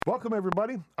Welcome,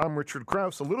 everybody. I'm Richard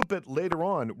Krause. A little bit later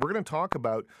on, we're going to talk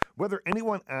about whether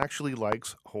anyone actually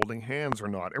likes holding hands or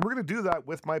not. And we're going to do that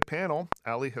with my panel.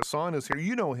 Ali Hassan is here.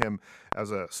 You know him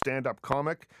as a stand-up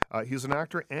comic. He's an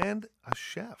actor and a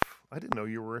chef. I didn't know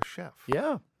you were a chef.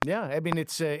 Yeah. I mean,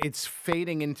 it's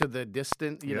fading into the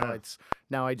distant. You know, it's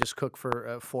now I just cook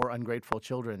for 4 ungrateful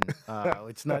children.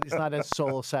 It's not as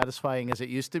soul satisfying as it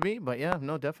used to be. But yeah,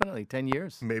 no, definitely 10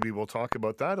 years. Maybe we'll talk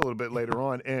about that a little bit later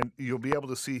on. And you'll be able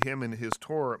to see him in his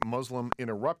tour, Muslim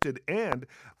Interrupted. And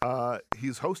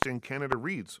he's hosting Canada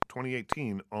Reads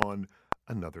 2018 on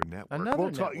another network.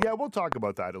 We'll talk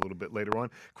about that a little bit later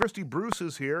on. Christy Bruce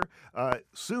is here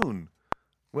soon.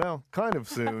 Well, kind of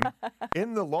soon.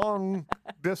 In the long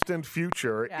distant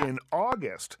future, in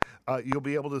August, you'll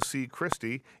be able to see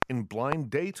Christy in Blind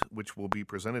Date, which will be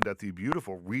presented at the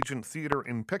beautiful Regent Theatre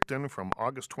in Picton from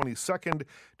August 22nd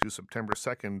to September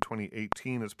 2nd,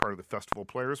 2018 as part of the Festival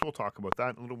Players. We'll talk about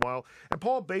that in a little while. And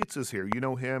Paul Bates is here. You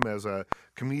know him as a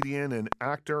comedian and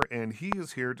actor, and he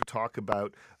is here to talk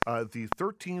about the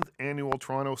 13th Annual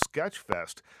Toronto Sketch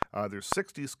Fest. There's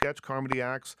 60 sketch comedy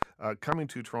acts coming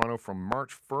to Toronto from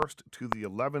March 1st to the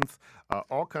 11th.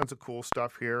 All kinds of cool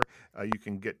stuff here. You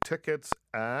can get tickets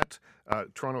at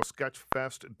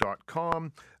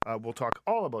torontosketchfest.com. We'll talk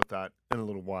all about that in a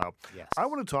little while. Yes. I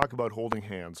want to talk about holding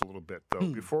hands a little bit,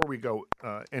 though, before we go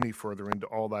any further into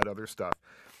all that other stuff.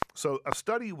 So a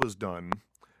study was done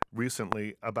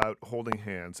recently about holding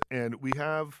hands, and we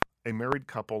have a married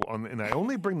couple on, and I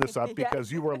only bring this up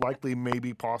because you are likely,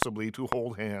 maybe, possibly to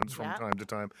hold hands from time to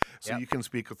time, so you can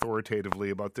speak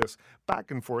authoritatively about this back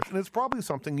and forth. And it's probably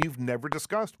something you've never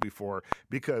discussed before,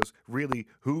 because really,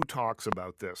 who talks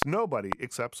about this? Nobody,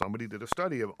 except somebody did a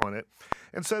study on it,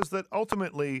 and says that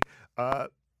ultimately,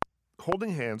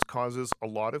 holding hands causes a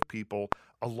lot of people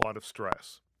a lot of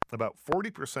stress. About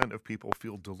 40% of people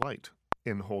feel delight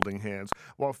in holding hands,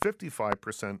 while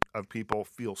 55% of people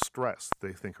feel stress.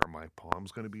 They think, are my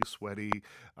palms going to be sweaty?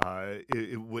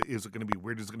 Is it going to be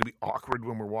weird? Is it going to be awkward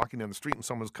when we're walking down the street and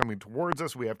someone's coming towards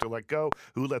us? We have to let go.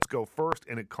 Who lets go first?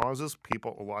 And it causes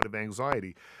people a lot of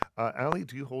anxiety. Ali,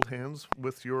 do you hold hands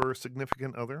with your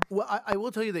significant other? Well, I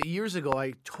will tell you that years ago,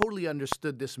 I totally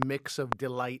understood this mix of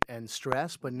delight and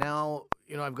stress. But now,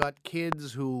 I've got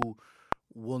kids who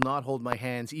will not hold my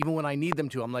hands, even when I need them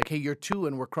to. I'm like, hey, you're 2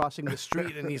 and we're crossing the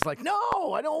street. And he's like,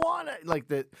 no, I don't want it. Like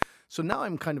that. So now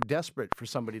I'm kind of desperate for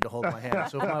somebody to hold my hand.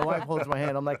 So if my wife holds my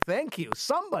hand, I'm like, thank you.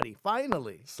 Somebody,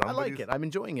 finally. I like it. I'm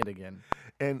enjoying it again.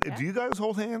 And do you guys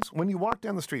hold hands? When you walk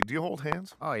down the street, do you hold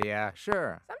hands? Oh, yeah,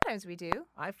 sure. Sometimes we do.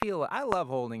 I love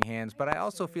holding hands, but I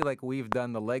also feel like we've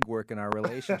done the legwork in our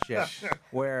relationship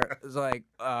where it's like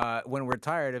when we're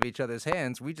tired of each other's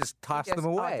hands, we just toss them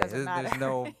away.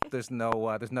 There's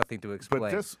nothing to explain.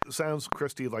 But this sounds,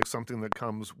 Christy, like something that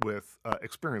comes with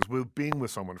experience, with being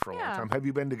with someone for a long time. Have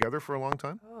you been together for a long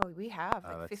time? Oh, we have.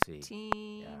 Like let's 15.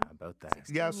 see. Yeah, about that.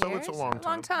 Yeah, so years? it's a long time. A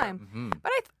long time. Yeah. Mm-hmm.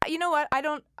 But you know what?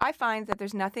 I find that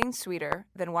there's nothing sweeter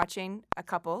than watching a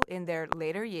couple in their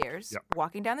later years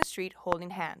walking down the street holding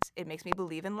hands. It makes me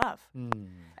believe in love.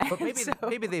 But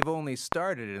maybe they've only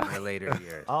started in their later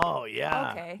years. Oh,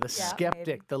 yeah. Okay. The skeptic,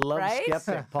 maybe. the love Right?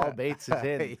 skeptic, Paul Bates is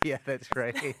in. Yeah, that's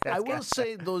right. I will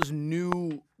say those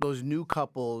new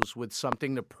couples with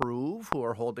something to prove who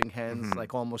are holding hands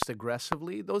like almost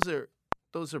aggressively, those are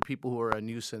people who are a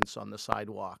nuisance on the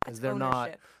sidewalk, because they're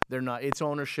not. It's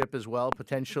ownership as well,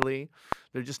 potentially.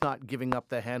 They're just not giving up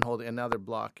the hand holding, and now they're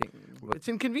blocking. It's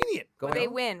inconvenient. Well, they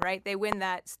win, right? They win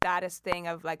that status thing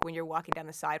of like when you're walking down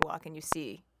the sidewalk and you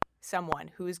see someone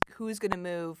who's going to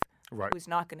move, who's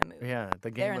not going to move. Yeah, the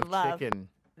They're game in of love. chicken.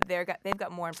 They've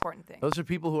got more important things. Those are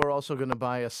people who are also going to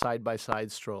buy a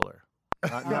side-by-side stroller.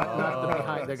 Not the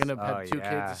behind. They're going to have 2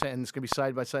 kids, and it's going to be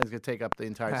side by side. It's going to take up the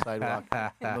entire sidewalk.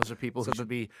 And those are people who should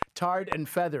be tarred and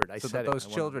feathered. So that those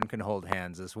children can hold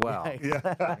hands as well.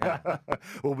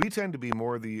 Well, we tend to be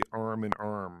more the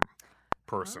arm-in-arm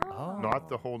person, not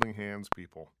the holding hands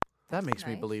people. That makes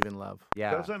me believe in love.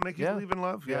 Yeah. Does that make you believe in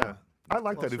love? Yeah. I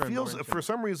like that. It feels, for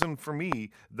some reason, for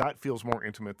me, that feels more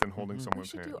intimate than holding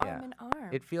someone's hand. You should do arm in arm.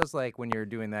 It feels like when you're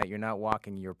doing that, you're not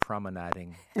walking, you're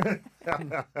promenading.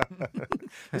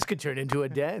 This could turn into a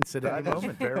dance at any That is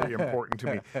moment. very important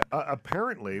to me.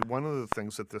 Apparently, one of the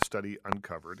things that this study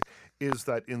uncovered is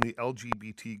that in the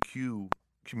LGBTQ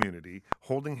community,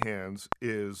 holding hands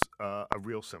is a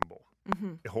real symbol.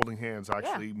 Holding hands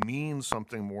actually means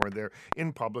something more. They're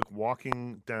in public,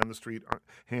 walking down the street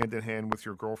hand in hand with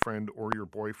your girlfriend or your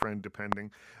boyfriend,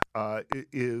 depending,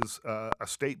 is a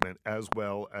statement as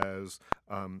well as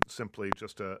simply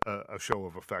just a show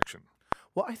of affection.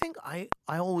 Well, I think I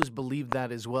always believed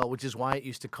that as well, which is why it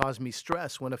used to cause me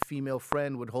stress when a female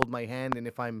friend would hold my hand. And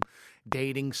if I'm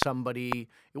dating somebody,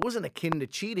 it wasn't akin to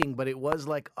cheating, but it was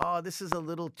like, oh, this is a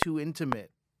little too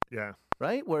intimate. Yeah.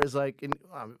 Right? Whereas like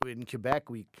in Quebec,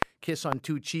 we kiss on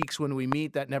two cheeks when we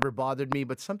meet. That never bothered me.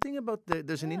 But something about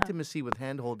there's an intimacy with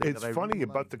hand holding. It's funny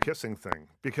about the kissing thing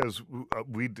because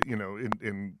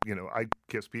I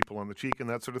kiss people on the cheek and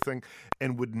that sort of thing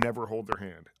and would never hold their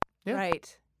hand. Yeah.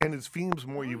 Right. And it seems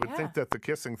more, you would think that the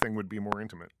kissing thing would be more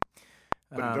intimate.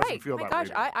 But it doesn't Right. feel My that gosh,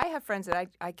 way. I have friends that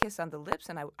I kiss on the lips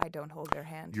and I don't hold their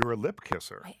hand. You're a lip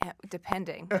kisser. I am,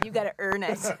 depending. You got to earn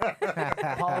it.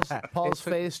 Paul's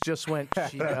face just went,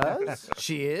 she does?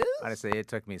 She is? Honestly, it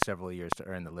took me several years to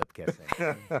earn the lip kissing.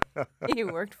 You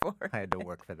worked for it. I had to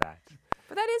work for that.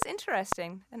 But that is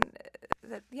interesting. And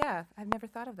I've never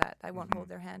thought of that. I won't hold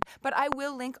their hand. But I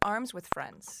will link arms with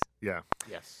friends. Yeah.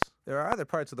 Yes. There are other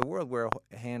parts of the world where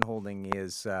hand holding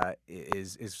is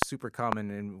super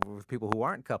common with people who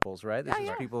aren't couples, right? There's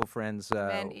just people, friends.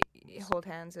 Men hold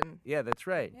hands and Yeah, that's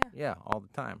right. Yeah, all the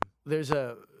time. There's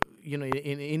in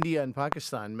India and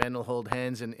Pakistan, men will hold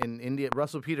hands. In India,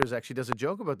 Russell Peters actually does a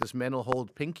joke about this. Men will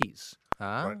hold pinkies.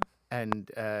 Huh? Right.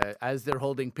 And as they're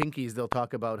holding pinkies, they'll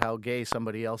talk about how gay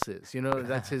somebody else is.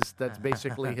 That's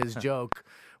basically his joke.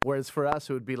 Whereas for us,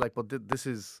 it would be like, well, this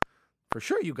is, for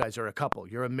sure you guys are a couple.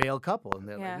 You're a male couple. And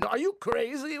they're like, no, are you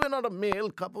crazy? We're not a male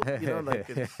couple. It's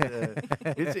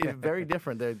very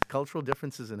different. The cultural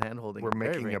differences in hand holding. We're are very,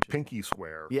 making very a pinky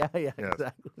swear. Yeah, Yes.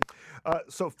 exactly.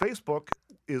 So Facebook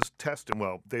is testing,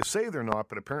 well, they say they're not,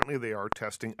 but apparently they are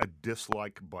testing a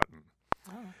dislike button.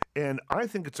 Oh. And I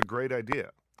think it's a great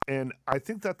idea. And I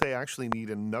think that they actually need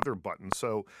another button.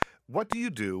 So what do you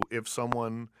do if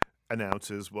someone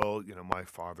announces, well, my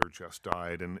father just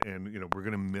died and we're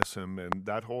going to miss him and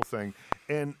that whole thing.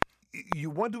 And you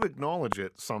want to acknowledge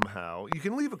it somehow. You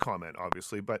can leave a comment,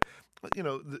 obviously, but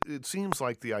it seems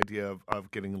like the idea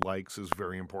of getting likes is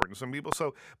very important to some people.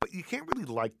 So, but you can't really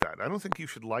like that. I don't think you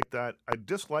should like that. A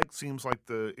dislike seems like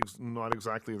not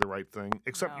exactly the right thing,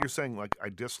 except you're saying like, I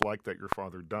dislike that your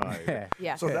father died.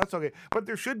 Yeah. So that's okay. But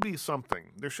there should be something.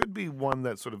 There should be one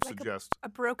that sort of suggests a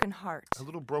broken heart. a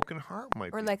little broken heart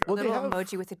might Or be like good. a little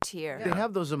emoji with a tear. They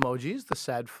have those emojis, the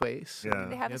sad face. Yeah.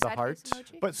 They have a the sad heart. face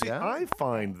emoji? But see, Yeah. I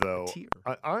find though, Tear.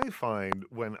 I find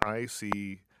when I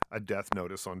see a death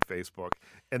notice on Facebook,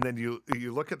 and then you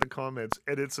look at the comments,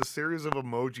 and it's a series of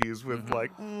emojis with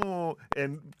like oh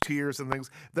and tears and things,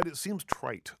 that it seems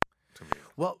trite to me.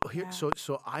 Well, here,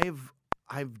 so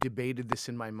I've debated this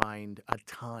in my mind a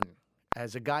ton.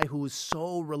 As a guy who is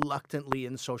so reluctantly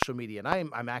in social media,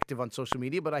 and I'm active on social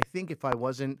media, but I think if I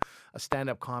wasn't a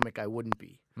stand-up comic, I wouldn't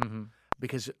be. Mm-hmm.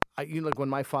 Because like when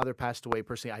my father passed away,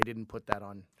 personally, I didn't put that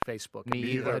on Facebook. Me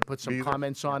either. I put some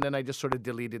comments on, and I just sort of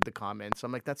deleted the comments.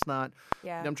 I'm like, that's not.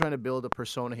 Yeah. I'm trying to build a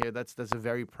persona here. That's a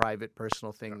very private,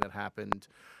 personal thing that happened.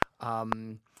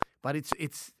 But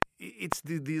it's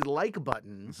the like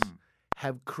buttons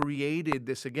have created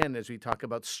this again, as we talk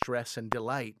about stress and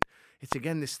delight. It's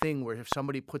again this thing where if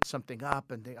somebody puts something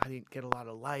up and I didn't get a lot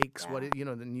of likes,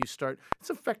 then you start. It's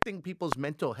affecting people's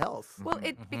mental health. Well,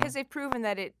 because they've proven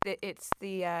that it's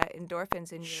the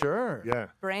endorphins in your Sure. Yeah.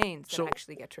 brains that So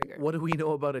actually get triggered. What do we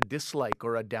know about a dislike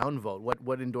or a downvote?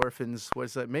 What endorphins?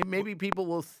 What's that? Maybe people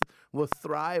will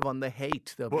thrive on the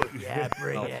hate. They'll be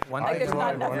bring it. One Like thing there's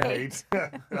not enough hate.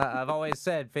 I've always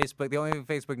said Facebook. The only thing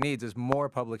Facebook needs is more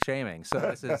public shaming. So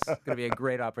this is going to be a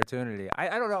great opportunity.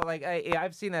 I don't know. Like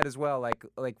I've seen that as well.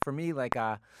 Like for me, like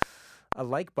a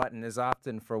like button is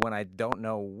often for when I don't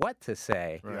know what to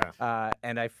say. Right.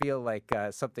 And I feel like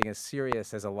something as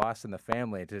serious as a loss in the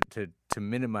family to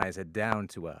minimize it down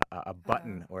to a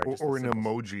button or just Or a an simple-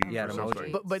 emoji. Yeah, or an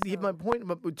something. emoji. But my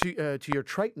point to your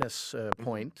triteness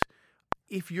point,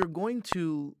 if you're going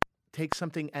to take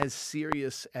something as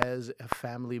serious as a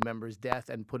family member's death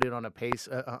and put it on a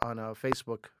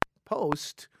Facebook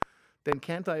post, then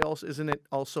isn't it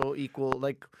also equal?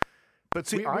 Like, But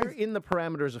see, we're in the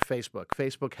parameters of Facebook.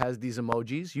 Facebook has these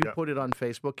emojis. You put it on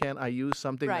Facebook. Can't I use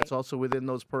something that's also within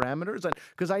those parameters? And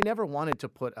because I never wanted to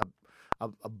put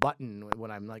a button when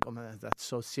I'm like, oh man, that's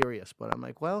so serious. But I'm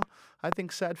like, well, I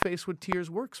think sad face with tears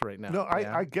works right now. No,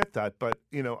 I get that, but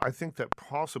I think that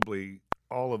possibly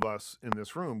all of us in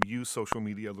this room use social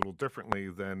media a little differently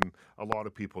than a lot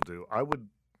of people do. I would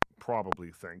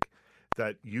probably think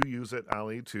that you use it,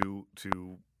 Ali, to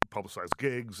publicize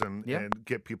gigs and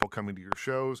get people coming to your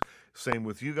shows. Same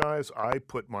with you guys. I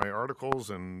put my articles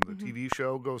and the TV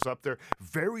show goes up there.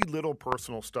 Very little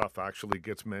personal stuff actually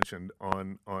gets mentioned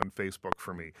on Facebook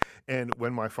for me. And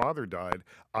when my father died,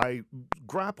 I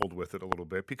grappled with it a little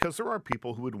bit because there are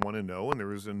people who would want to know, and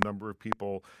there is a number of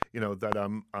people, that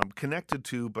I'm connected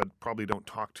to but probably don't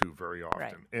talk to very often.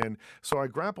 Right. And so I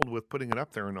grappled with putting it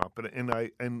up there or not, but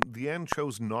I in the end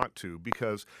chose not to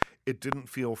because it didn't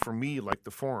feel for me like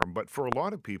the forum. But for a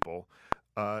lot of people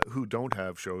who don't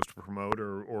have shows to promote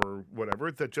or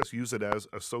whatever, that just use it as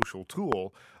a social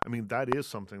tool, I mean, that is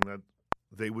something that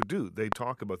they would do. They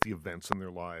talk about the events in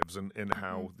their lives and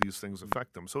how these things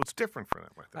affect them. So it's different for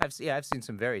them, I think. I've seen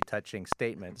some very touching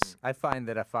statements. I find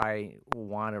that if I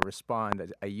want to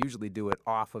respond, I usually do it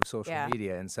off of social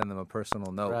media and send them a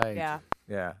personal note. Right. Yeah.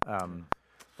 Yeah.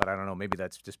 But I don't know. Maybe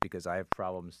that's just because I have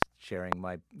problems sharing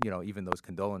my, even those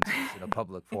condolences in a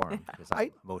public forum because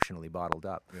I'm emotionally bottled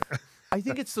up. Yeah. I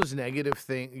think it's those negative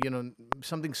things,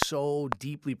 something so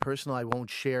deeply personal I won't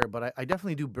share, but I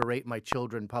definitely do berate my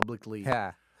children publicly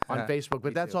on Facebook.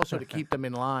 But that's also to keep them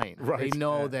in line. Right. They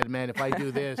know that, man, if I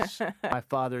do this, my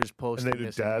father's posting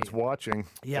this. Dad's watching.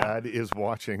 Yeah. Dad is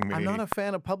watching me. I'm not a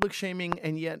fan of public shaming,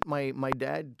 and yet my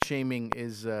dad shaming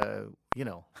is,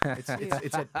 it's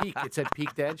at peak. It's at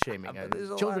peak dad shaming.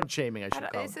 Children shaming, I should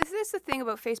call it. Is this the thing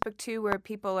about Facebook, too, where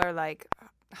people are like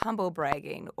humble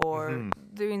bragging or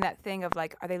doing that thing of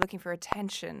like, are they looking for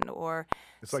attention? Or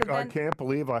it's like, I can't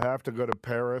believe I have to go to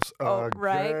Paris again.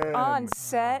 Right, on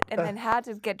set, and then had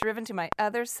to get driven to my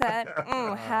other set.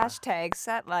 Hashtag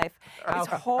set life. It's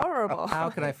horrible. How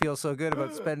can I feel so good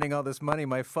about spending all this money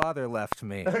my father left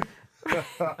me?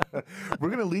 We're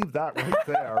going to leave that right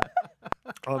there.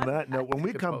 On that note, when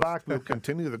we come back, we'll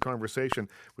continue the conversation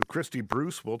with Christy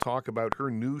Bruce. We'll talk about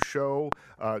her new show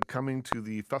coming to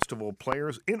the Festival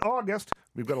Players in August.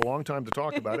 We've got a long time to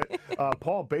talk about it.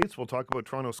 Paul Bates will talk about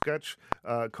Toronto Sketch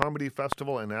Comedy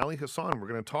Festival, and Ali Hassan, we're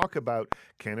going to talk about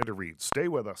Canada Reads. Stay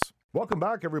with us. Welcome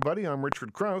back, everybody. I'm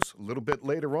Richard Krause. A little bit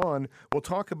later on, we'll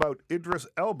talk about Idris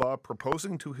Elba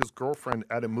proposing to his girlfriend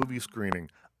at a movie screening.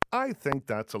 I think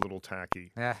that's a little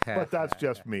tacky, but that's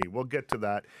just me. We'll get to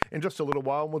that in just a little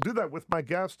while. And we'll do that with my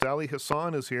guest. Ali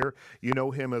Hassan is here. You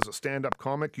know him as a stand-up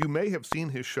comic. You may have seen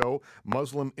his show,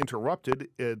 Muslim Interrupted.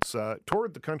 It's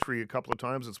toured the country a couple of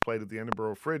times. It's played at the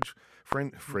Edinburgh Fringe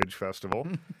Festival,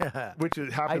 which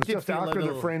happens just after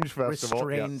the Fringe Festival.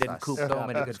 Restrained and cooped So up.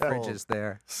 many good fringes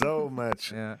there. So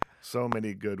much. So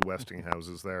many good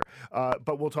Westinghouses there.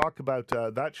 But we'll talk about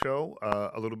that show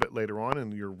a little bit later on,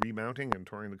 and you're remounting and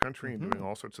touring the country and doing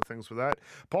all sorts of things with that.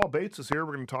 Paul Bates is here.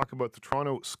 We're going to talk about the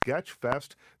Toronto Sketch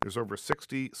Fest. There's over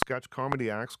 60 sketch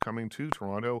comedy acts coming to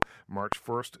Toronto March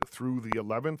 1st through the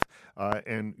 11th,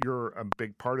 and you're a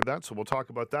big part of that, so we'll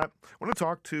talk about that. I want to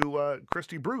talk to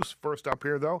Christy Bruce first up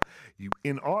here, though.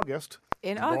 In August.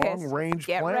 Long-range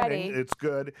planning. Ready. It's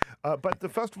good. But the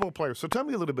Festival Players. So tell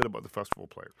me a little bit about the Festival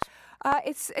Players.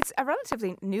 It's a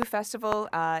relatively new festival.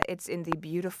 It's in the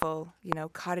beautiful,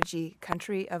 cottagey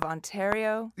country of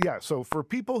Ontario. Yeah, so for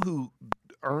people who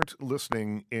aren't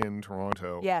listening in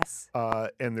Toronto, yes,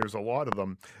 and there's a lot of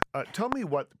them, tell me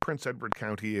what Prince Edward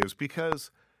County is,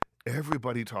 because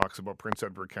everybody talks about Prince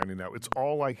Edward County now. It's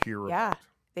all I hear about. Yeah,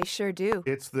 they sure do.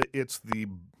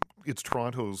 It's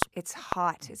Toronto's. It's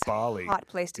hot. It's Bali. A hot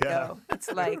place to go.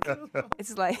 It's like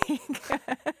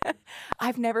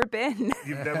I've never been.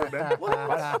 You've never been?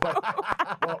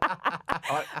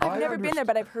 I've never been there,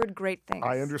 but I've heard great things.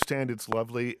 I understand it's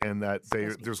lovely, and that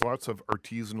there's lots of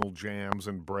artisanal jams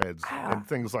and breads and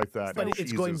things like that. But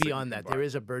it's going beyond that. There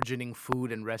is a burgeoning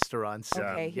food and restaurant scene.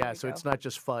 Okay, so it's not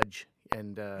just fudge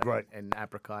and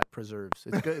apricot preserves.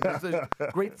 It's good. There's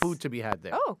great food to be had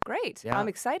there. Oh, great! Yeah. I'm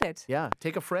excited. Yeah,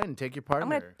 take a friend, take your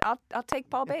partner. I'll take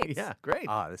Paul Bates. Yeah, great.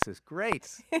 This is great.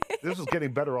 This is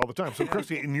getting better all the time. So,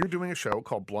 Christy, and you're doing a show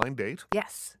called Blind Date.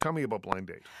 Yes. Tell me about Blind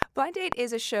Date. Blind Date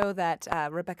is a show that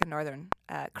Rebecca Northern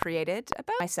created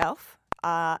about myself,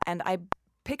 and I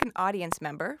pick an audience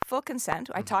member, full consent.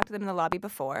 I talked to them in the lobby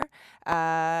before,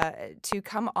 to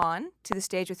come on to the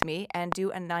stage with me and do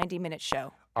a 90-minute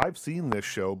show. I've seen this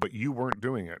show, but you weren't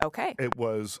doing it. Okay. It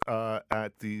was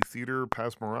at the Theatre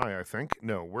Pasmarai, I think.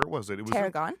 No, where was it? It was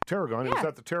Tarragon. Tarragon. It was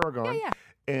at the Tarragon. Yeah.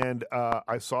 And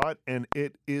I saw it, and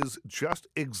it is just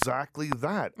exactly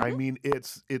that. I mean, it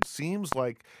seems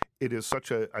like it is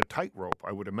such a tightrope,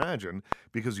 I would imagine,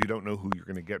 because you don't know who you're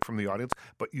going to get from the audience,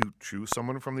 but you choose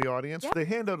someone from the audience. Yep. They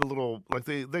hand out a little, like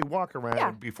they walk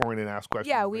around before and ask questions.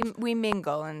 Yeah, we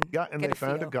mingle and and get they a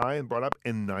found feel. a guy and brought up,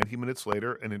 and 90 minutes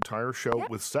later, an entire show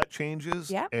with set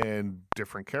changes and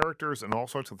different characters and all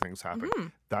sorts of things happen. Mm-hmm.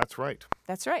 That's right.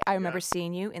 That's right. I remember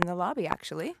seeing you in the lobby,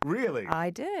 actually. Really? I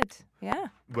did. Yeah.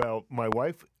 Well, my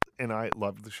wife and I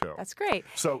loved the show. That's great.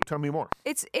 So tell me more.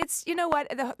 It's you know what,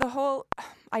 the whole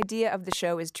idea of the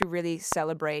show is to really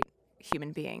celebrate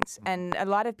human beings. And a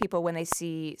lot of people, when they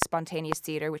see spontaneous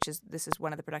theater, this is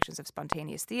one of the productions of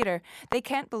spontaneous theater, they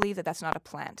can't believe that that's not a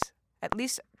plant. At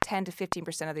least 10 to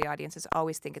 15% of the audiences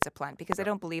always think it's a plant because they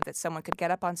don't believe that someone could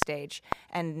get up on stage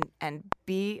and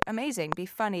be amazing, be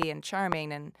funny and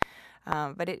charming. And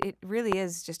but it really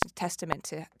is just a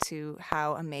testament to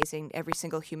how amazing every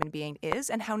single human being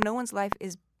is and how no one's life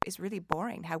is really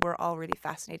boring, how we're all really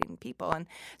fascinating people. And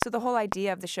so the whole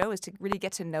idea of the show is to really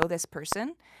get to know this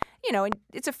person. You know, and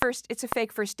it's a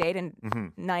fake first date, and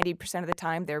 90% of the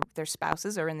time their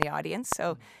spouses are in the audience.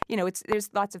 So, you know, there's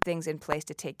lots of things in place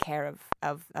to take care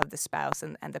of the spouse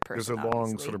and the person. There's a long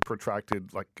obviously. sort of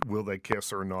protracted, like, will they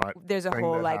kiss or not? There's a thing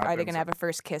whole, that like, are they happens. going to have a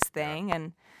first kiss thing?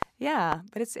 And yeah,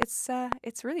 but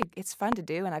it's really fun to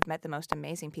do, and I've met the most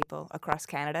amazing people across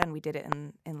Canada, and we did it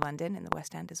in London, in the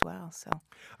West End as well. So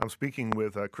I'm speaking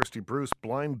with Christy Bruce.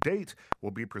 Blind Date will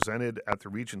be presented at the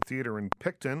Regent Theatre in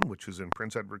Picton, which is in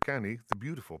Prince Edward County, the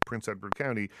beautiful Prince Edward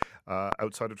County,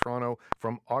 outside of Toronto,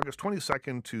 from August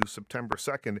 22nd to September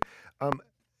 2nd.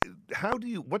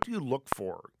 What do you look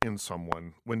for in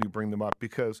someone when you bring them up?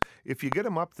 Because if you get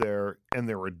them up there and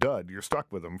they're a dud, you're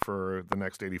stuck with them for the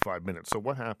next 85 minutes. So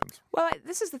what happens? well,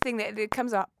 this is the thing that it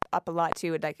comes up a lot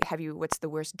too. Like, what's the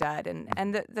worst dud?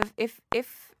 And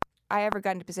if I ever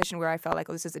got in a position where I felt like,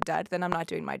 oh, this is a dud, then I'm not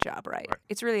doing my job right.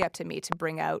 It's really up to me to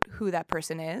bring out who that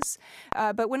person is.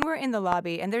 But when we're in the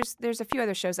lobby, and there's a few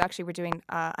other shows, actually, we're doing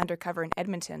Undercover in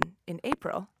Edmonton in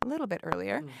April, a little bit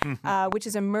earlier, which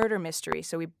is a murder mystery.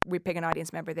 So we pick an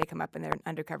audience member, they come up and they're an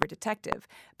undercover detective.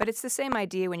 But it's the same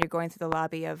idea when you're going through the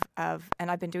lobby of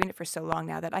and I've been doing it for so long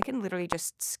now that I can literally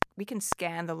we can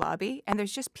scan the lobby, and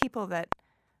there's just people that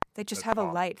they just have a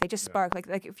light. They just spark.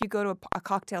 Like if you go to a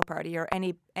cocktail party or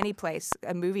any place,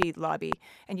 a movie lobby,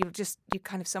 and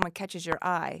someone catches your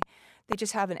eye, they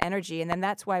just have an energy. And then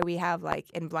that's why we have, like,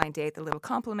 in Blind Date, the little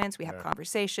compliments. We have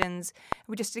conversations.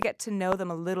 We just to get to know them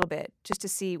a little bit, just to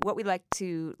see what we like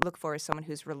to look for is someone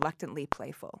who's reluctantly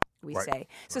playful, we say.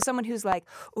 So someone who's like,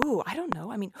 ooh, I don't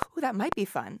know. I mean, ooh, that might be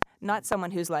fun. Not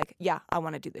someone who's like, yeah, I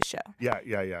want to do this show.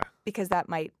 Yeah. Because that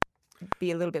might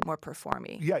be a little bit more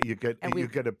performy. Yeah, you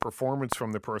get a performance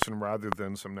from the person rather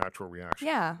than some natural reaction.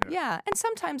 Yeah. And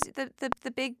sometimes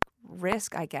the big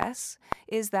risk, I guess,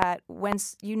 is that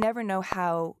you never know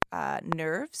how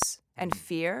nerves and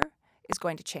fear is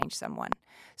going to change someone.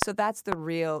 So that's the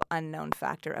real unknown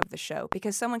factor of the show,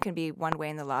 because someone can be one way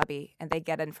in the lobby and they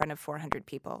get in front of 400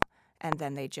 people and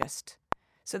then they just...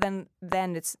 So then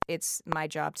it's my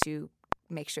job to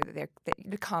make sure that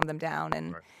to calm them down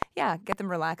and get them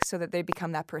relaxed so that they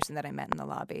become that person that I met in the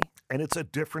lobby. And it's a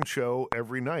different show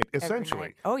every night, essentially. Every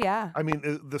night. Oh, yeah. I mean,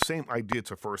 the same idea.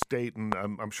 It's a first date, and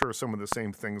I'm sure some of the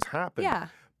same things happen. Yeah.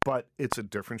 But it's a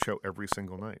different show every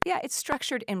single night. Yeah, it's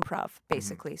structured improv,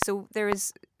 basically. So there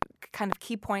is kind of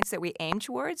key points that we aim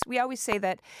towards. We always say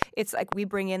that it's like we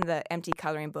bring in the empty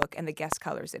coloring book and the guest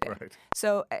colors it in. Right.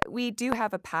 So we do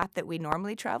have a path that we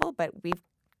normally travel, but we've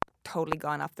totally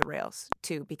gone off the rails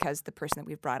too, because the person that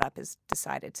we've brought up has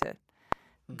decided to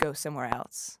go somewhere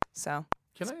else. So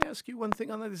can I ask you one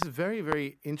thing on that? This is very,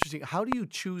 very interesting. How do you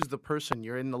choose the person?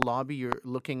 You're in the lobby, you're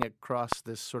looking across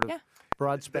this sort of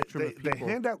broad spectrum of people.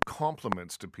 They hand out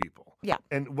compliments to people. Yeah.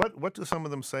 And what do some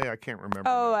of them say? I can't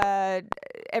remember.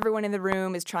 Everyone in the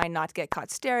room is trying not to get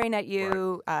caught staring at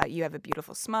you. Right. You have a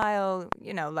beautiful smile,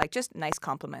 like just nice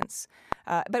compliments.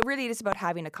 But really it is about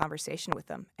having a conversation with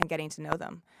them and getting to know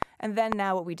them. And then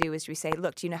now what we do is we say,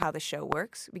 look, do you know how the show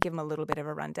works? We give them a little bit of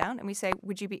a rundown and we say,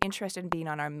 would you be interested in being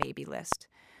on our maybe list?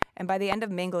 And by the end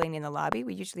of mingling in the lobby,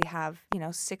 we usually have,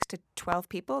 6 to 12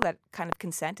 people that kind of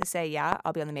consent to say, yeah,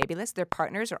 I'll be on the maybe list. Their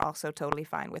partners are also totally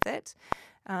fine with it.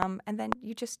 And then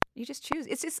you just choose.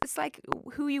 It's like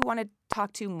who you want to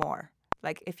talk to more.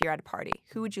 Like if you're at a party,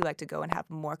 who would you like to go and have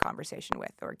more conversation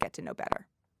with or get to know better?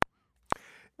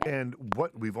 And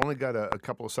we've only got a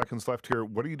couple of seconds left here.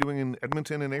 What are you doing in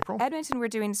Edmonton in April? Edmonton, we're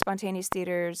doing Spontaneous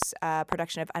Theatre's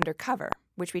production of Undercover,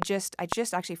 which I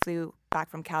just actually flew back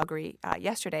from Calgary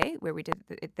yesterday, where we did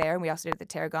it there, and we also did it at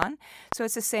the Tarragon. So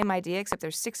it's the same idea, except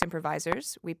there's 6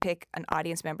 improvisers. We pick an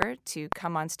audience member to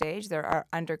come on stage. They're our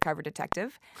undercover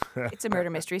detective. It's a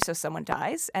murder mystery, so someone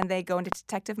dies, and they go into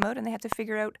detective mode, and they have to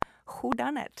figure out who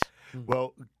done it.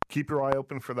 Well, keep your eye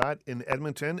open for that in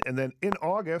Edmonton. And then in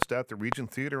August at the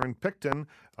Regent Theatre in Picton,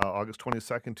 August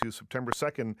 22nd to September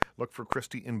 2nd, look for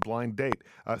Christy in Blind Date.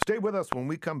 Stay with us. When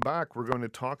we come back, we're going to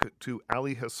talk to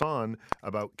Ali Hassan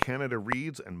about Canada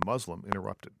Reads and Muslim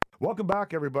Interrupted. Welcome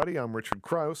back, everybody. I'm Richard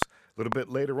Krause. A little bit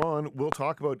later on, we'll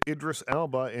talk about Idris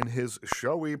Elba and his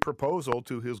showy proposal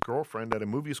to his girlfriend at a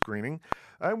movie screening.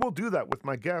 And we'll do that with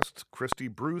my guest, Christy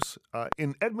Bruce,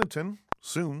 in Edmonton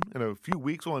soon, in a few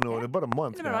weeks. Well, no, in about a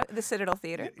month now. The Citadel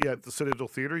Theatre. Yeah, at the Citadel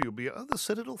Theatre. You'll be the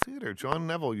Citadel Theatre. John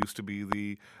Neville used to be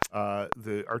the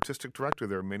artistic director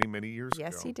there many, many years ago.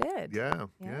 Yes, he did. Yeah.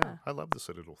 I love the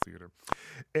Citadel Theatre.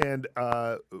 And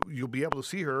you'll be able to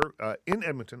see her in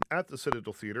Edmonton at the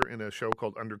Citadel Theatre in a show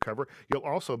called Undercover. You'll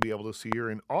also be able to see her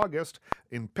in August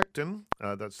in Picton.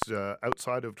 That's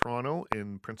outside of Toronto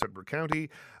in Prince Edward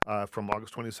County from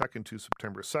August 22nd to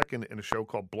September 2nd in a show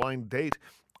called Blind Date,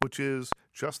 which is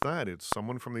just that. It's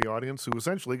someone from the audience who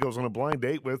essentially goes on a blind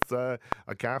date with a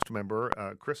cast member,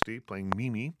 Christy, playing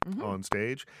Mimi on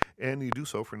stage, and you do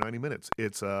so for 90 minutes.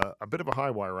 It's a bit of a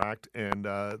high-wire act, and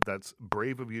that's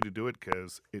brave of you to do it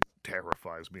because it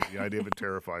terrifies me. The idea of it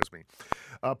terrifies me.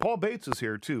 Paul Bates is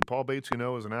here, too. Paul Bates,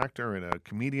 is an actor and a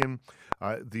comedian.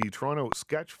 The Toronto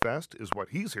Sketch Fest is what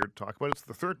he's here to talk about. It's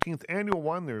the 13th annual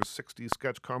one. There's 60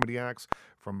 sketch comedy acts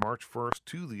from March 1st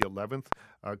to the 11th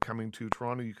coming to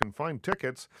Toronto. You can find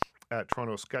tickets at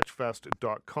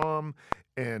torontosketchfest.com,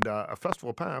 and a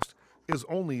festival pass is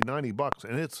only $90,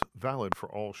 and it's valid for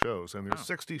all shows. And there's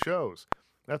 60 shows.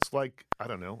 That's like, I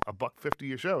don't know,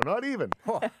 $1.50 a show. Not even.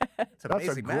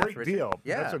 That's a great deal.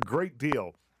 Yeah. That's a great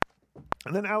deal.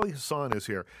 And then Ali Hassan is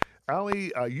here.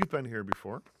 Ali, you've been here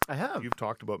before. I have. You've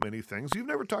talked about many things. You've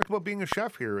never talked about being a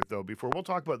chef here, though, before. We'll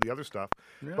talk about the other stuff.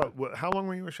 Yeah. But how long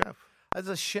were you a chef? As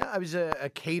a chef, I was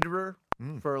a caterer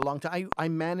for a long time. I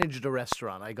managed a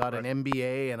restaurant. I got an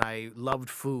MBA, and I loved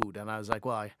food. And I was like,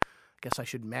 well, I guess I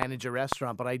should manage a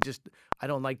restaurant. But I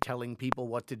don't like telling people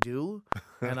what to do.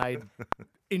 And I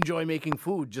enjoy making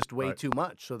food just way too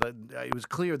much. So that it was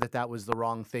clear that was the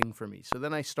wrong thing for me. So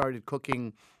then I started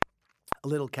cooking a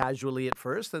little casually at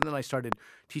first. And then I started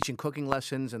teaching cooking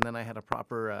lessons. And then I had a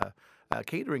proper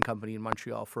catering company in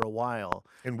Montreal for a while.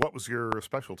 And what was your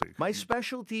specialty? My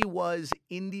specialty was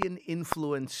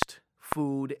Indian-influenced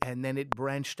food, and then it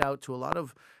branched out to a lot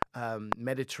of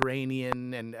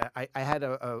Mediterranean. And I had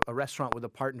a restaurant with a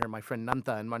partner, my friend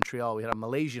Nanta in Montreal. We had a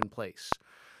Malaysian place.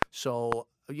 So,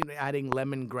 adding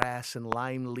lemongrass and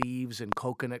lime leaves and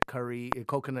coconut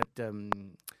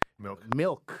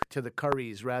milk to the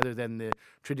curries rather than the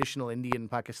traditional Indian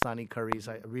Pakistani curries.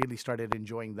 I really started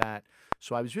enjoying that.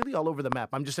 So I was really all over the map.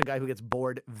 I'm just a guy who gets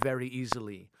bored very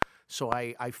easily. So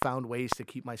I found ways to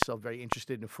keep myself very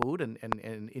interested in food and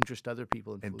interest other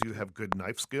people in food. And do you have good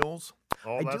knife skills?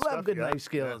 I do have good knife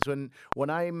skills. Yeah. When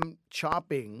I'm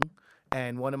chopping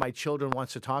and one of my children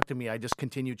wants to talk to me, I just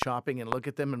continue chopping and look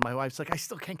at them. And my wife's like, I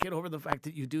still can't get over the fact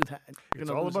that you do that. You're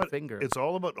going to lose a finger. It's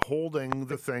all about holding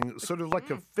the thing sort of like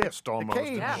a fist almost. The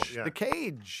cage. Yeah. The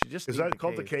cage. Is that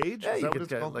called the cage? Yeah, Is you that what could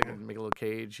it's called? make a little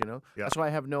cage, Yeah. That's why I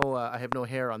have no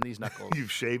hair on these knuckles.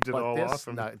 You've shaved it But all this,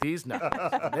 off. these knuckles.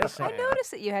 This I hand.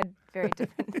 noticed that you had very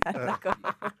different knuckles.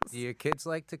 Do your kids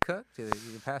like to cook? Do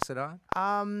you pass it on?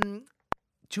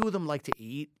 Two of them like to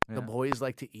eat. Yeah. The boys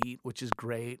like to eat, which is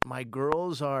great. My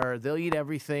girls they'll eat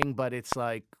everything, but it's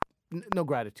like no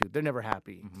gratitude. They're never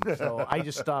happy. So I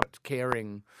just stopped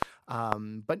caring.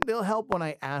 But they'll help when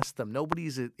I ask them. Nobody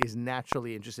is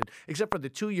naturally interested, except for the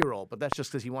 2-year-old. But that's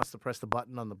just because he wants to press the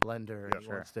button on the blender. And he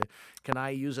wants to, can I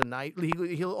use a knife?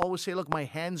 He'll always say, look, my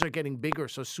hands are getting bigger,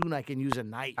 so soon I can use a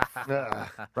knife.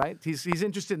 Right? He's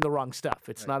interested in the wrong stuff.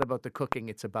 It's not about the cooking.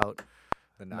 It's about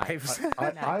The knives.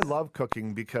 I love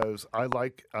cooking because I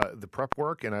like the prep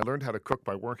work, and I learned how to cook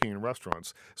by working in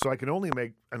restaurants. So I can only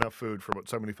make enough food for about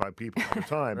 75 people at a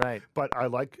time. Right. But I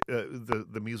like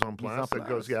the mise en place that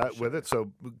goes with it.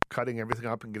 So cutting everything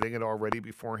up and getting it all ready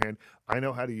beforehand. I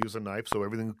know how to use a knife, so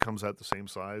everything comes out the same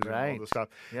size and all this stuff.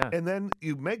 Yeah. And then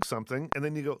you make something, and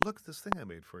then you go, look at this thing I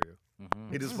made for you.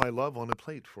 It is my love on a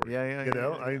plate for you. Yeah, You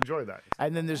know, I enjoy that.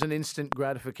 And then there's an instant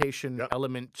gratification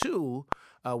element too,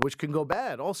 which can go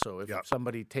bad also if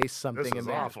somebody tastes something is and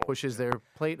then awful. pushes their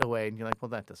plate away, and you're like, well,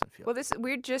 that doesn't feel. Well,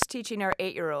 we're just teaching our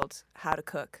 8-year-old how to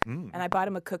cook, and I bought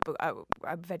him a cookbook.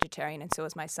 I'm vegetarian, and so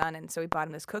is my son, and so we bought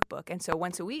him this cookbook. And so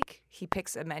once a week, he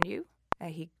picks a menu.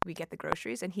 We get the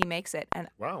groceries, and he makes it. And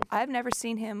Wow. I've never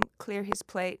seen him clear his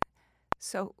plate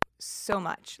so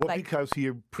much. Well, because he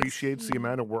appreciates the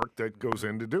amount of work that goes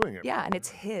into doing it. Yeah, and it's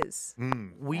his.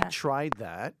 We tried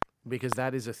that because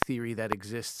that is a theory that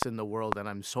exists in the world, and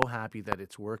I'm so happy that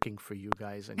it's working for you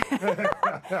guys. And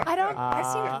I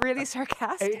seem really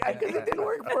sarcastic. because it didn't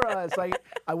work for us.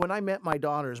 When I met my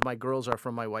daughters, my girls are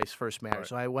from my wife's first marriage.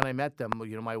 So when I met them,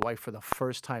 my wife for the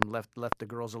first time left the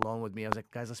girls alone with me. I was like,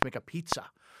 guys, let's make a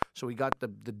pizza. So we got the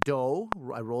dough.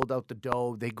 I rolled out the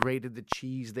dough. They grated the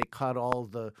cheese. They cut all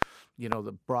the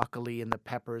broccoli and the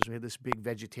peppers. We had this big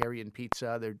vegetarian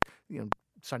pizza. They're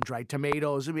sun-dried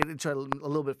tomatoes. I mean, it's a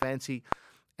little bit fancy,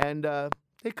 and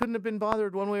they couldn't have been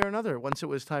bothered one way or another. Once it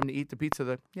was time to eat the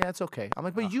pizza, it's okay. I'm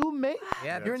like, but you made.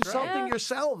 Yeah, You're that's insulting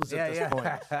yourselves at this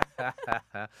point.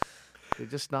 point. They're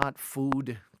just not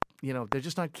food. They're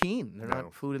just not keen. They're No.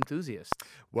 not food enthusiasts.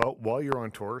 Well, while you're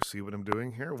on tour, see what I'm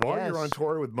doing here? While you're on Yes.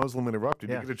 tour with Muslim Interrupted,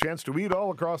 Yeah. you get a chance to eat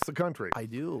all across the country. I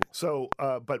do. So,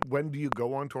 but when do you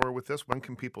go on tour with this? When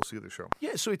can people see the show?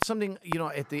 Yeah, so it's something,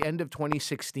 at the end of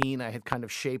 2016, I had kind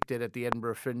of shaped it at the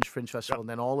Edinburgh Fringe Festival, and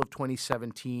then all of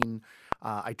 2017,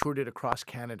 I toured it across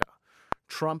Canada.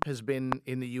 Trump has been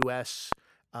in the U.S.,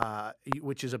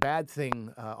 which is a bad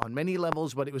thing on many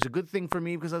levels, but it was a good thing for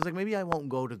me because I was like, maybe I won't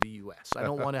go to the U.S. I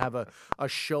don't want to have a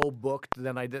show booked,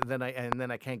 then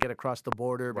I can't get across the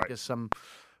border because some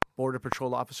Border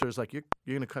Patrol officer is like, you're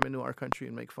going to come into our country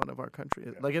and make fun of our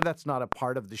country. Like, that's not a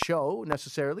part of the show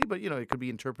necessarily, but, it could be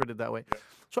interpreted that way.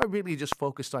 So I really just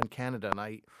focused on Canada, and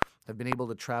I have been able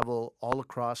to travel all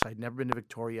across. I'd never been to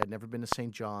Victoria. I'd never been to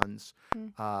St. John's.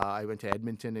 I went to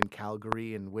Edmonton and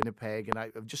Calgary and Winnipeg, and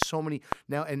I just so many.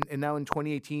 Now, and now in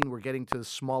 2018, we're getting to the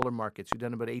smaller markets. We've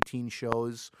done about 18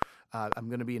 shows. I'm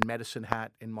going to be in Medicine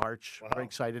Hat in March. Wow. Very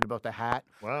excited about the hat.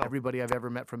 Wow. Everybody I've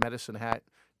ever met from Medicine Hat.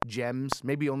 Gems.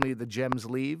 Maybe only the gems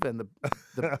leave and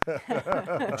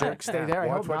the jerks stay there. I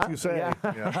Watch hope what not. you say.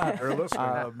 Yeah. You're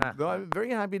listening. No, I'm very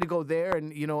happy to go there,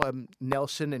 and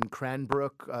Nelson and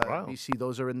Cranbrook, Wow. BC,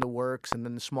 those are in the works, and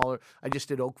then the smaller. I just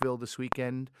did Oakville this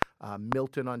weekend,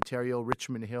 Milton, Ontario,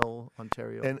 Richmond Hill,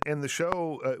 Ontario. And the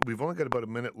show, we've only got about a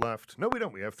minute left. No, we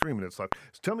don't. We have 3 minutes left.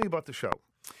 So tell me about the show.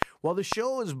 Well, the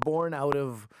show is born out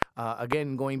of,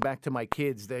 again, going back to my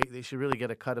kids. They should really get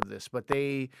a cut of this, but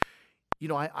they.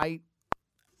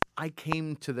 I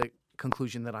came to the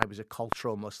conclusion that I was a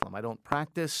cultural Muslim. I don't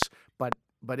practice, but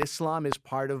Islam is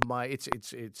part of my. It's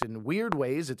in weird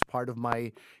ways. It's part of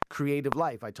my creative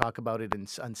life. I talk about it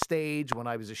on stage. When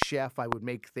I was a chef, I would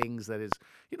make things that is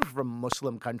from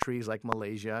Muslim countries like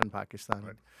Malaysia and Pakistan.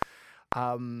 Right.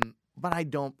 But I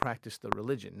don't practice the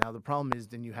religion. Now, the problem is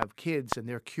then you have kids and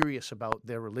they're curious about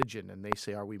their religion and they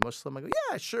say, are we Muslim? I go,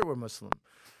 yeah, sure, we're Muslim.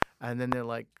 And then they're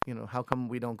like, how come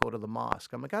we don't go to the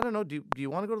mosque? I'm like, I don't know. Do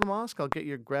you want to go to the mosque? I'll get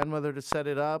your grandmother to set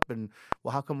it up. And,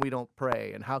 well, how come we don't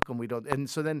pray? And how come we don't? And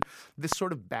so then this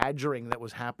sort of badgering that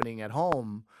was happening at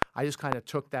home, I just kind of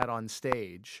took that on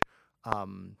stage.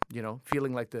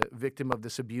 Feeling like the victim of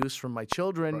this abuse from my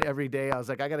children every day. I was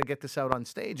like, I got to get this out on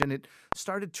stage. And it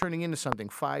started turning into something,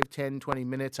 5, 10, 20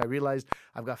 minutes. I realized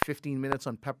I've got 15 minutes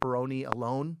on pepperoni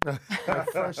alone.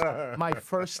 my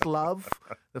first love,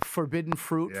 the forbidden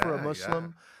fruit for a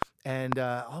Muslim. Yeah. And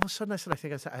all of a sudden I said,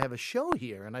 I have a show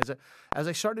here. And as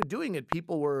I started doing it,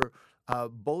 people were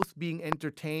both being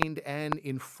entertained and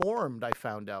informed, I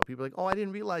found out. People were like, oh, I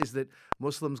didn't realize that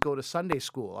Muslims go to Sunday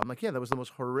school. I'm like, yeah, that was the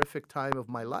most horrific time of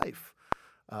my life.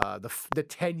 The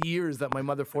 10 years that my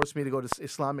mother forced me to go to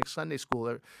Islamic Sunday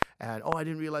school. And, I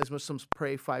didn't realize Muslims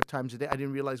pray 5 times a day. I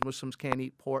didn't realize Muslims can't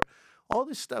eat pork. All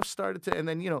this stuff started to, and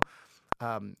then,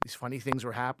 these funny things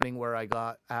were happening where I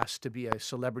got asked to be a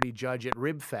celebrity judge at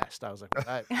Rib Fest. I was like, well,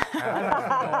 that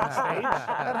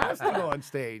has to go on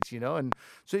stage, And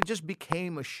so it just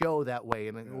became a show that way.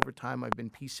 And then over time, I've been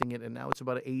piecing it, and now it's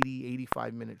about an 80,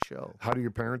 85-minute show. How do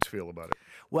your parents feel about it?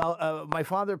 Well, my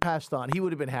father passed on. He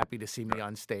would have been happy to see me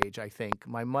on stage, I think.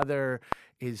 My mother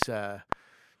is...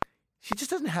 she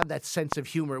just doesn't have that sense of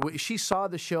humor. She saw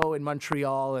the show in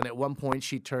Montreal, and at one point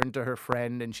she turned to her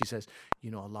friend and she says, a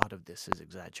lot of this is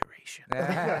exaggeration. What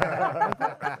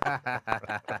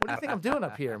do you think I'm doing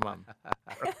up here, Mom?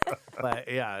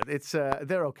 But yeah, it's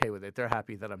they're okay with it. They're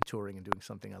happy that I'm touring and doing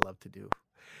something I love to do.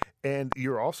 And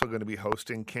you're also going to be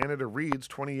hosting Canada Reads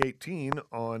 2018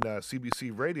 on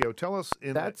CBC Radio. Tell us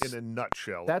in a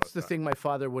nutshell. That's the thing my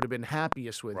father would have been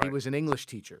happiest with. He was an English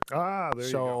teacher. There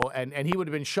you go. And he would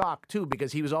have been shocked, too,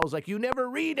 because he was always like, you never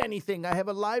read anything. I have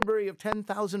a library of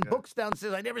 10,000 books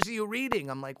downstairs. I never see you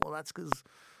reading. I'm like, well, that's because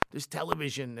there's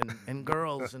television and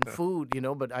girls and food,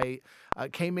 But I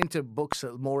came into books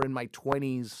more in my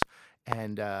 20s.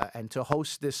 And to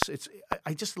host this,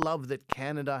 I just love that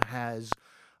Canada has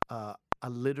a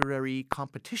literary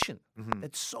competition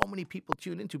that so many people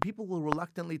tune into. People will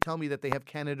reluctantly tell me that they have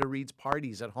Canada Reads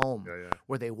parties at home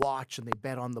where they watch and they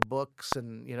bet on the books.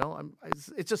 And,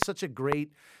 it's just such a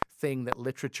great thing that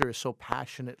literature is so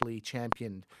passionately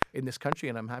championed in this country,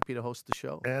 and I'm happy to host the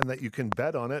show. And that you can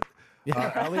bet on it.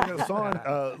 Ali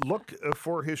Hassan, look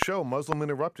for his show, Muslim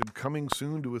Interrupted, coming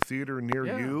soon to a theater near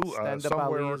you,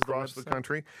 somewhere across the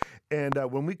country. And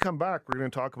when we come back, we're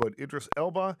going to talk about Idris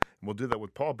Elba, and we'll do that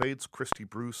with Paul Bates, Christy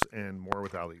Bruce, and more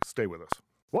with Ali. Stay with us.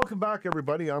 Welcome back,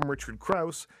 everybody. I'm Richard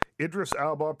Krause. Idris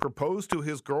Elba proposed to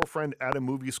his girlfriend at a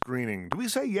movie screening. Do we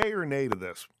say yay or nay to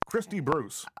this? Christy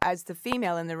Bruce. As the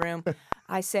female in the room,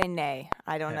 I say nay.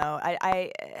 I don't know.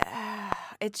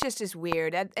 It's just as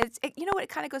weird. You know what? It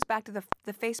kind of goes back to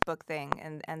the Facebook thing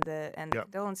and the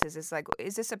condolences. It's like,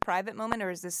 is this a private moment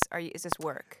or is this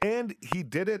work? And he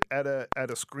did it at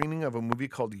a screening of a movie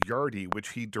called Yardie, which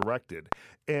he directed.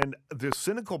 And the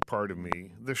cynical part of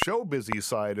me, the show busy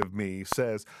side of me,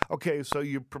 says, okay, so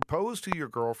you propose to your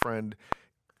girlfriend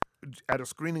at a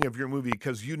screening of your movie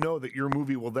because you know that your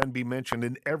movie will then be mentioned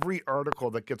in every article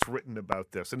that gets written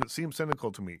about this, and it seems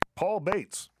cynical to me. Paul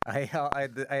Bates. I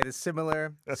had a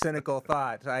similar cynical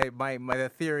thought.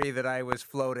 The theory that I was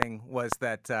floating was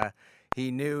that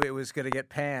he knew it was going to get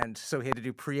panned, so he had to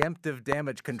do preemptive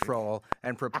damage control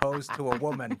and propose to a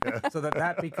woman so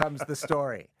that becomes the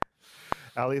story.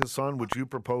 Ali Hassan, would you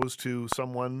propose to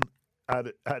someone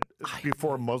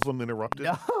before Muslim Interrupted?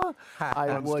 No,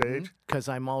 I wouldn't, because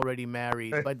I'm already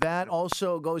married. But that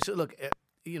also goes, look,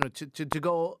 to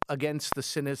go against the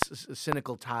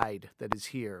cynical tide that is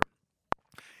here.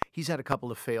 He's had a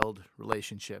couple of failed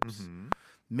relationships. Mm-hmm.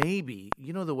 Maybe,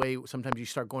 the way sometimes you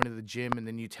start going to the gym and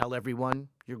then you tell everyone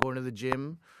you're going to the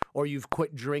gym, or you've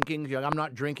quit drinking. You're like, I'm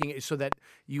not drinking, so that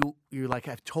you're like,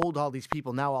 I've told all these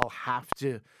people, now I'll have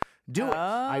to do it.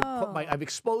 I've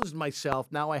exposed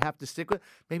myself. Now I have to stick with.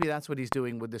 Maybe that's what he's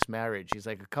doing with this marriage. He's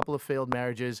like, a couple of failed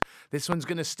marriages. This one's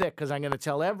going to stick because I'm going to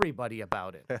tell everybody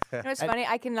about it. It's funny.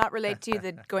 I cannot relate to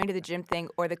the going to the gym thing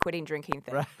or the quitting drinking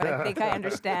thing. Right. But I think I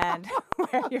understand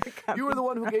where you're coming. You were the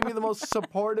one who gave me the most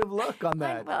supportive look on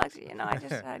that.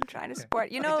 I'm trying to support.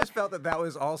 I just felt that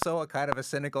was also a kind of a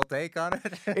cynical take on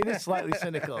it. It is slightly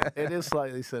cynical.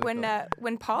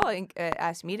 When Paul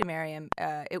asked me to marry him,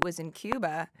 it was in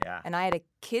Cuba. Yeah. And I had a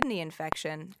kidney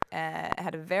infection,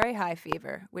 had a very high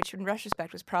fever, which in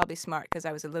retrospect was probably smart because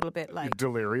I was a little bit like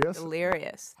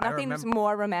delirious. Nothing's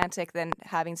more romantic than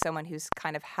having someone who's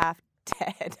kind of half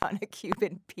dead on a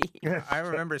Cuban beach. I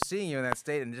remember seeing you in that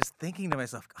state and just thinking to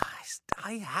myself,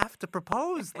 I have to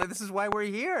propose. Like, this is why we're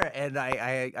here. And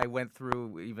I went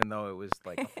through, even though it was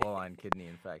like a full-on kidney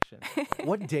infection.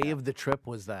 What day of the trip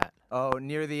was that? Oh,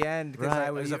 near the end, because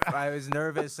I was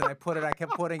nervous and I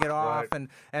kept putting it off. Right.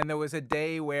 And there was a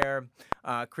day where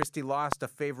Christy lost a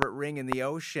favorite ring in the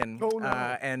ocean. Oh, no.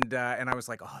 And I was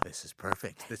like, oh, this is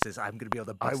perfect. I'm going to be able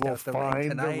to bust out the ring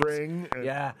tonight. I will find the ring.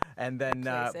 Yeah. And then,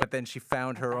 but then she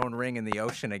found her own ring in the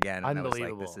ocean again. And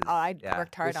Unbelievable. I was like, I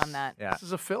worked hard on that. Yeah. This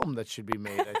is a film that should be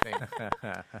made,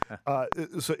 I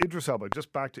think. So Idris Elba,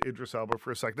 just back to Idris Elba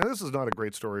for a second. Now, this is not a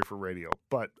great story for radio,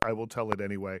 but I will tell it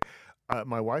anyway.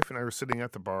 My wife and I were sitting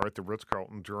at the bar at the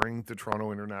Ritz-Carlton during the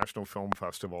Toronto International Film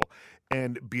Festival,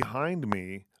 and behind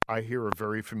me, I hear a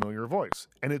very familiar voice,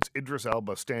 and it's Idris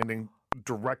Elba standing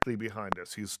directly behind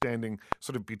us. He's standing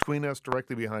sort of between us,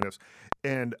 directly behind us,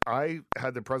 and I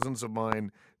had the presence of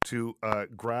mind to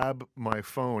grab my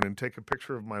phone and take a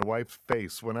picture of my wife's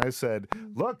face when I said,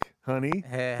 "Look, honey,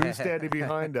 who's standing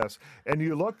behind us?" And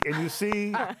you look and you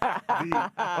see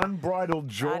the unbridled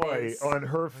joy on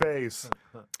her face.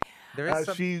 As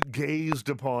she gazed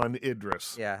upon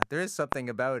Idris. Yeah, there is something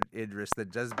about Idris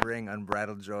that does bring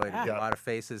unbridled joy to a lot of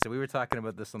faces. And we were talking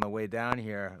about this on the way down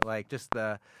here, like just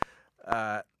the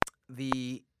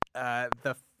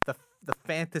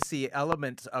fantasy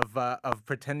element of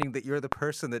pretending that you're the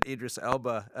person that Idris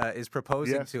Elba is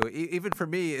proposing to. Even for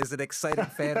me, is an exciting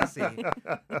fantasy.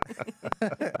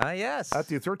 Yes. At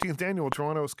the 13th Annual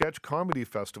Toronto Sketch Comedy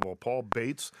Festival, Paul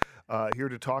Bates here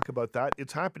to talk about that.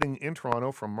 It's happening in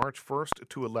Toronto from March 1st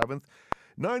to 11th.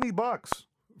 $90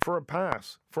 for a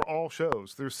pass for all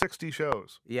shows. There's 60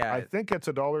 shows. Yeah. I think it's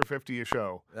 $1.50 a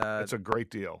show. It's a great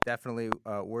deal. Definitely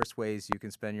worse ways you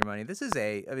can spend your money. This is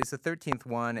it's the 13th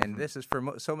one, and this is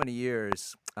for so many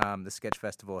years. The Sketch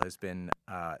Festival has been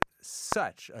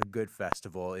such a good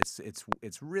festival.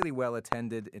 It's really well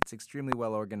attended. It's extremely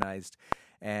well organized,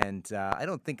 and I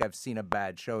don't think I've seen a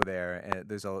bad show there.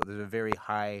 There's a very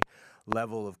high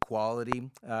level of quality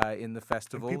in the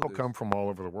festival. And people come from all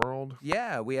over the world.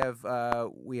 Yeah, we have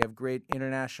great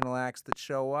international acts that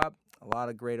show up. A lot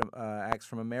of great acts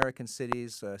from American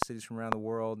cities, cities from around the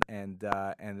world,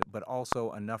 but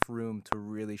also enough room to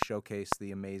really showcase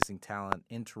the amazing talent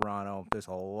in Toronto. There's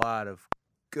a lot of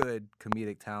good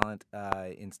comedic talent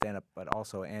in stand-up, but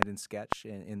also and in sketch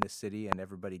in the city, and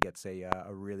everybody gets a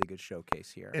really good showcase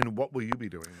here. And what will you be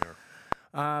doing there?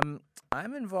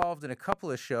 I'm involved in a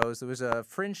couple of shows. There was a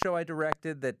Fringe show I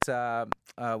directed that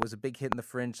was a big hit in the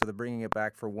Fringe, so they're bringing it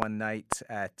back for one night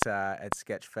at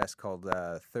Sketchfest called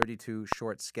 32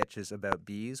 Short Sketches About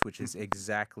Bees, which is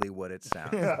exactly what it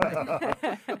sounds like.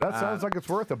 That sounds like it's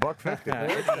worth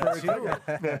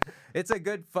 $1.50. It's a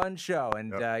good, fun show,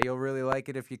 and you'll really like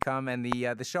it if you come. And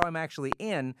the show I'm actually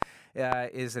in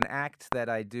is an act that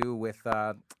I do with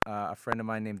a friend of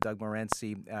mine named Doug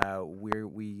Morency, where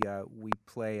we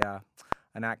play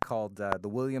an act called The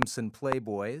Williamson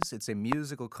Playboys. It's a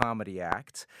musical comedy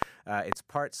act. It's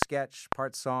part sketch,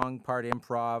 part song, part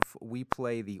improv. We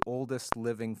play the oldest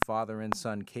living father and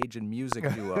son Cajun music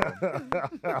duo.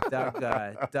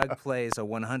 Doug plays a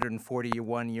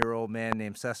 141-year-old man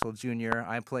named Cecil Jr.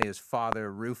 I play his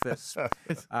father, Rufus.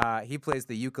 He plays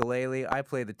the ukulele. I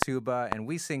play the tuba. And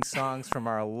we sing songs from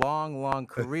our long, long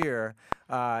career,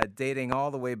 dating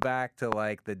all the way back to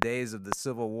like the days of the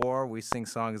Civil War. We sing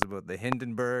songs about the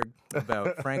Hindenburg,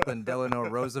 about Franklin Delano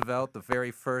Roosevelt, the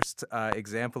very first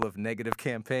example of negative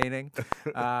campaigning.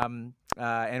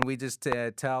 And we just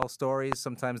tell stories.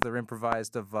 Sometimes they're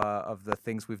improvised of the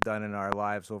things we've done in our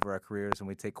lives over our careers, and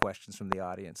we take questions from the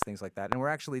audience, things like that. And we're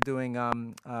actually doing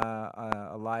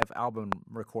a live album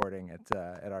recording at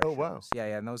our shows. Wow.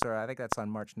 Yeah, and those are, I think that's on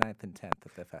March 9th and 10th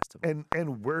at the festival.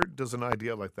 And where does an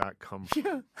idea like that come from?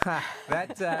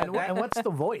 And what's the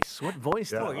voice? What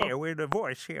voice? Oh, yeah, we're the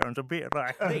voice here on the bit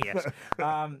like this.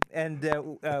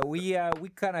 We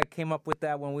kind of came up with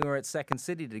that when we were at Second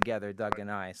City together, Doug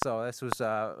and I. So this was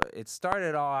it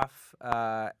started off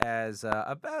as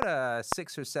about a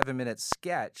 6 or 7 minute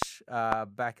sketch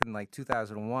back in like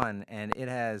 2001, and it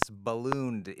has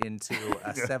ballooned into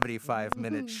a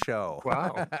 75-minute show.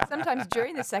 Wow. Sometimes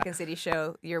during the Second City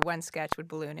show, your one sketch would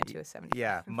balloon into a 70.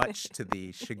 Yeah, much to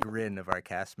the chagrin of our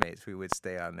castmates, we would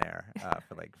stay on there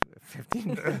for like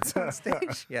 15 minutes on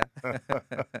stage. Yeah.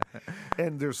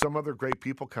 And there's some other great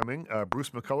people coming.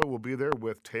 Bruce McCullough will be there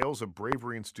with Tales of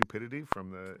Bravery and Stupidity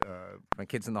from the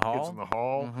Kids in the Hall. Kids in the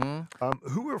Hall. Mm-hmm.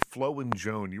 Who are Flo and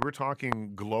Joan? You were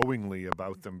talking glowingly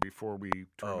about them before we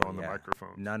turned on the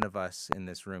microphone. None of us in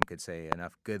this room could say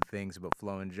enough good things about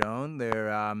Flo and Joan.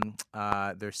 They're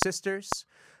sisters.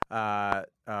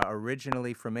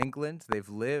 Originally from England. They've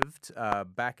lived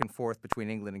back and forth between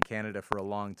England and Canada for a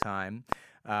long time.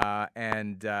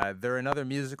 And they're another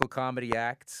musical comedy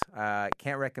act.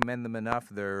 Can't recommend them enough.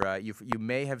 They're you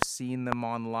may have seen them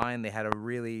online. They had a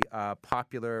really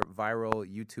popular viral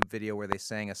YouTube video where they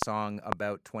sang a song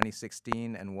about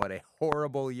 2016 and what a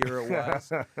horrible year it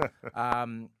was.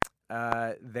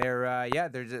 They're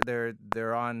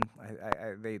on.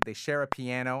 They share a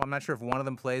piano. I'm not sure if one of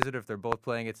them plays it or if they're both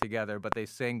playing it together, but they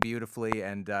sing beautifully,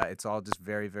 and it's all just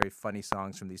very, very funny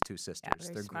songs from these two sisters. Yeah,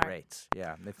 they're smart. Great.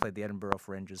 Yeah, they played the Edinburgh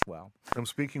Fringe as well. I'm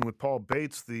speaking with Paul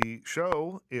Bates. The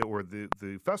show, or the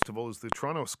festival, is the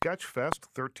Toronto Sketch Fest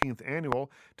 13th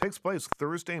annual. Takes place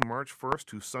Thursday, March 1st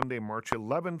to Sunday, March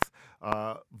 11th.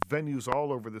 Venues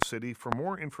all over the city. For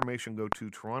more information, go to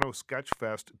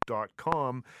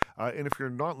torontosketchfest.com. And if you're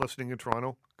not listening in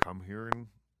Toronto, come here and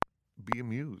be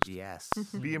amused. Yes.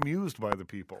 Be amused by the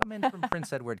people. Come in from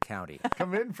Prince Edward County.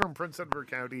 Come in from Prince Edward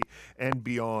County and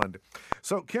beyond.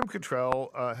 So Kim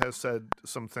Cattrall has said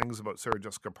some things about Sarah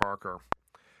Jessica Parker.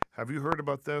 Have you heard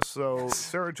about this? So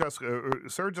Sarah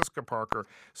Jessica Parker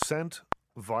sent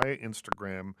via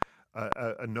Instagram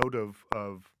a note of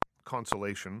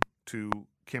consolation to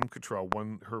Kim Cattrall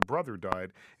when her brother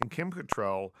died, and Kim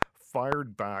Cattrall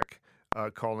fired back,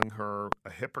 calling her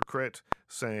a hypocrite,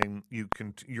 saying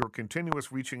your continuous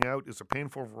reaching out is a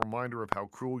painful reminder of how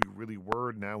cruel you really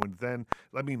were now and then.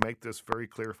 Let me make this very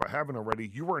clear if I haven't already.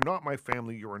 You are not my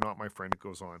family. You are not my friend. It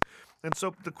goes on. And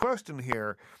so the question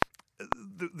here,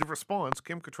 the response,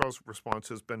 Kim Cattrall's response,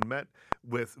 has been met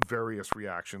with various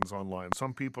reactions online.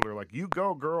 Some people are like, "You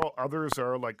go, girl." Others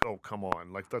are like, "Oh, come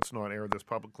on! Like, let's not air this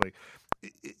publicly."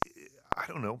 I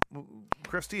don't know,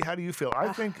 Christy. How do you feel?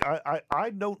 I think I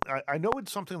know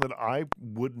it's something that I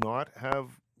would not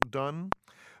have done,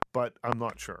 but I'm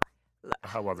not sure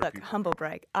how other people. Humble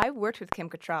brag. I worked with Kim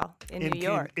Cattrall in New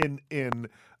York. In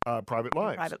Private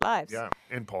Lives. Private Lives. Yeah,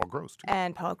 and Paul Gross too.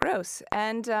 And Paul Gross.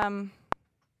 And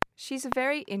she's a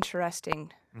very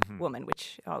interesting woman,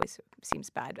 which always seems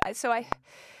bad. So I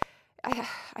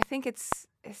think it's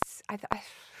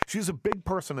she's a big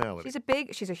personality.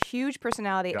 She's a huge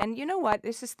personality. Yeah. And you know what?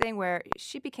 There's this thing where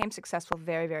she became successful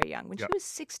very, very young. When she was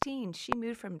 16, she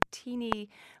moved from teeny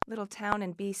little town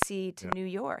in BC to New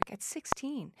York at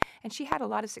 16. And she had a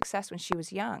lot of success when she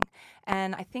was young.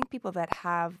 And I think people that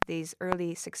have these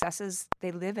early successes,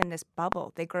 they live in this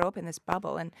bubble. They grow up in this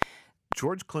bubble. And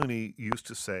George Clooney used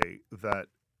to say that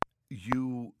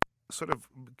you sort of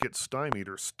get stymied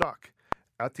or stuck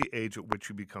at the age at which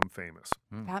you become famous.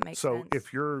 that makes So sense.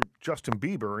 if you're Justin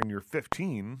Bieber and you're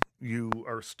 15, you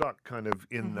are stuck kind of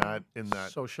in that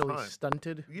Socially time.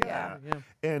 stunted. Yeah.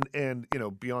 And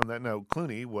beyond that, now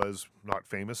Clooney was not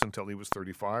famous until he was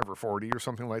 35 or 40 or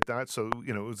something like that. So,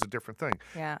 it was a different thing.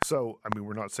 Yeah. So, I mean,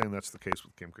 we're not saying that's the case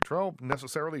with Kim Cattrall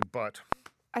necessarily, but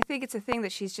I think it's a thing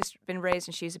that she's just been raised,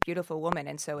 and she's a beautiful woman,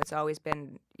 and so it's always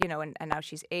been, and now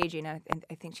she's aging, and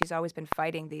I think she's always been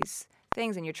fighting these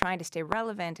things, and you're trying to stay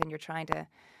relevant, and you're trying to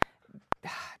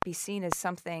be seen as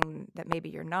something that maybe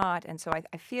you're not, and so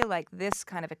I feel like this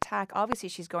kind of attack, obviously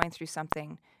she's going through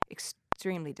something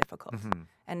extremely difficult,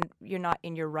 and you're not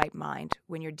in your right mind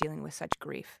when you're dealing with such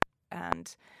grief,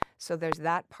 and so there's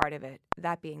that part of it.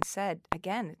 That being said,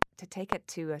 again, to take it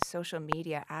to a social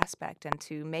media aspect and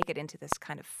to make it into this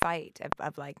kind of fight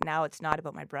of like, now it's not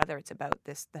about my brother, it's about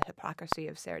the hypocrisy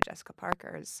of Sarah Jessica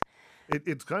Parker's.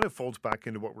 It kind of folds back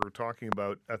into what we were talking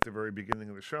about at the very beginning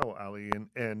of the show, Ali,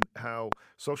 and how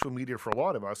social media for a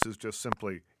lot of us is just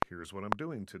simply, here's what I'm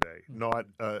doing today, not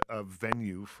a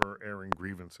venue for airing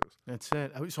grievances. That's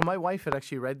it. So my wife had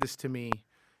actually read this to me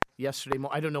yesterday.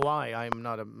 I don't know why. I'm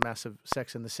not a massive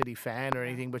Sex and the City fan or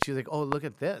anything, but she's like, "Oh, look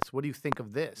at this. What do you think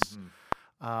of this?"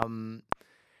 I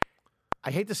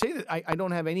hate to say that I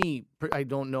don't have any. I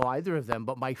don't know either of them.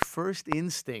 But my first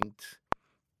instinct,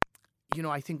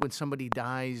 I think when somebody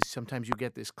dies, sometimes you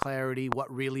get this clarity.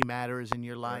 What really matters in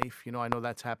your life? I know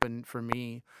that's happened for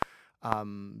me.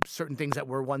 Certain things that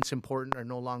were once important are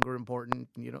no longer important.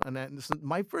 And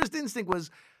my first instinct was,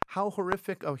 how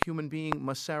horrific a human being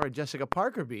must Sarah Jessica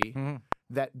Parker be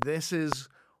that this is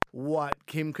what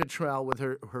Kim Cattrall, with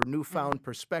her newfound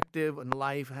perspective on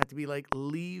life, had to be like,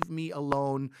 leave me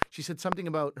alone. She said something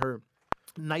about her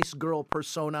nice girl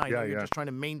persona. I know you're just trying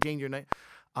to maintain your nice.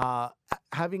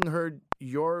 Having heard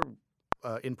your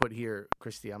input here,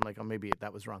 Christy, I'm like, oh, maybe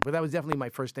that was wrong. But that was definitely my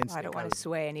first instinct. I don't want to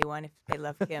sway anyone. If they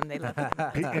love Kim, they love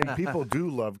Kim. And people do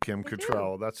love Kim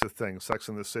Cattrall. That's the thing. Sex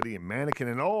and the City and Mannequin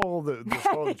and all this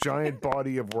whole giant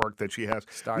body of work that she has.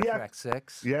 Star Trek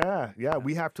 6. Yeah.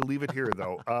 We have to leave it here,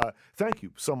 though. Thank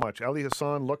you so much. Ali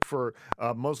Hassan, look for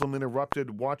Muslim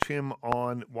Interrupted. Watch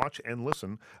and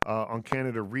listen on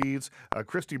Canada Reads.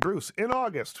 Christy Bruce in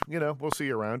August. We'll see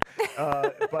you around.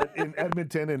 But in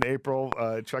Edmonton in April,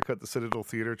 check out the Citadel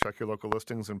Theatre. Check your local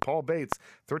listings. And Paul Bates,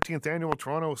 13th Annual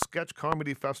Toronto Sketch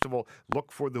Comedy Festival.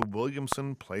 Look for the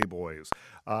Williamson Playboys.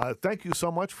 Thank you so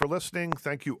much for listening.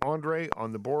 Thank you, Andre,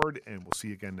 on the board, and we'll see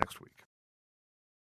you again next week.